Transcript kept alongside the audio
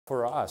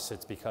For us,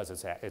 it's because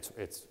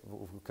it's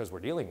because we're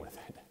dealing with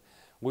it.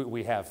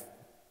 We have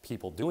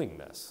people doing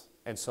this,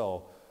 and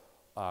so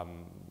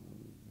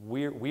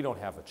we don't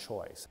have a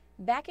choice.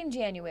 Back in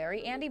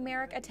January, Andy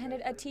Merrick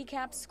attended a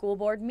TCAP school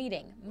board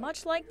meeting,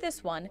 much like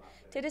this one,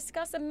 to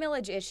discuss a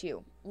millage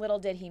issue. Little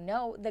did he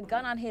know the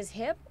gun on his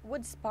hip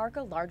would spark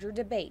a larger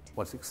debate.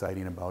 What's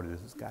exciting about it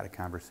is it's got a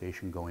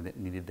conversation going that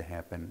needed to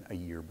happen a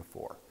year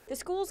before. The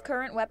school's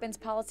current weapons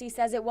policy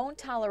says it won't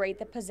tolerate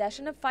the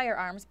possession of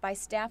firearms by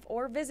staff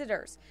or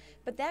visitors,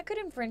 but that could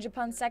infringe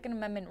upon Second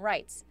Amendment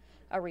rights.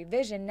 A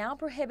revision now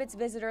prohibits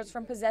visitors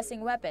from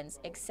possessing weapons,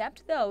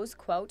 except those,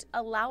 quote,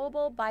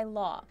 allowable by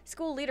law.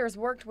 School leaders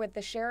worked with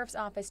the sheriff's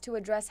office to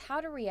address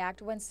how to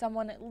react when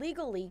someone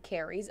legally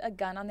carries a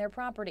gun on their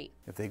property.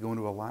 If they go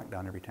into a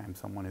lockdown every time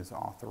someone is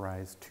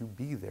authorized to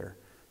be there,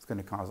 it's going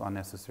to cause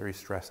unnecessary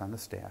stress on the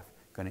staff,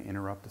 going to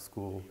interrupt the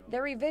school. The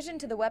revision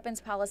to the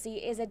weapons policy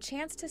is a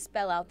chance to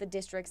spell out the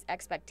district's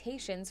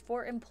expectations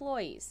for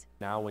employees.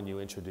 Now when you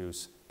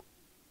introduce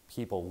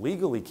people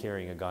legally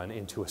carrying a gun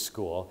into a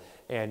school,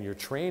 and you're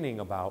training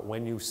about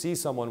when you see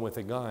someone with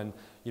a gun,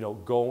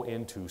 go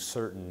into a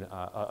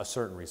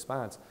certain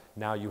response.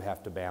 Now you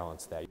have to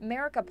balance that.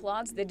 Merrick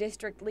applauds the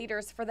district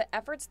leaders for the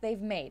efforts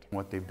they've made.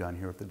 What they've done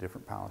here with the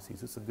different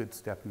policies, it's a good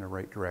step in the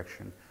right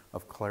direction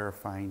of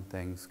clarifying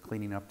things,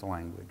 cleaning up the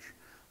language.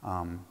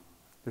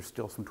 There's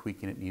still some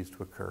tweaking that needs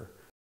to occur,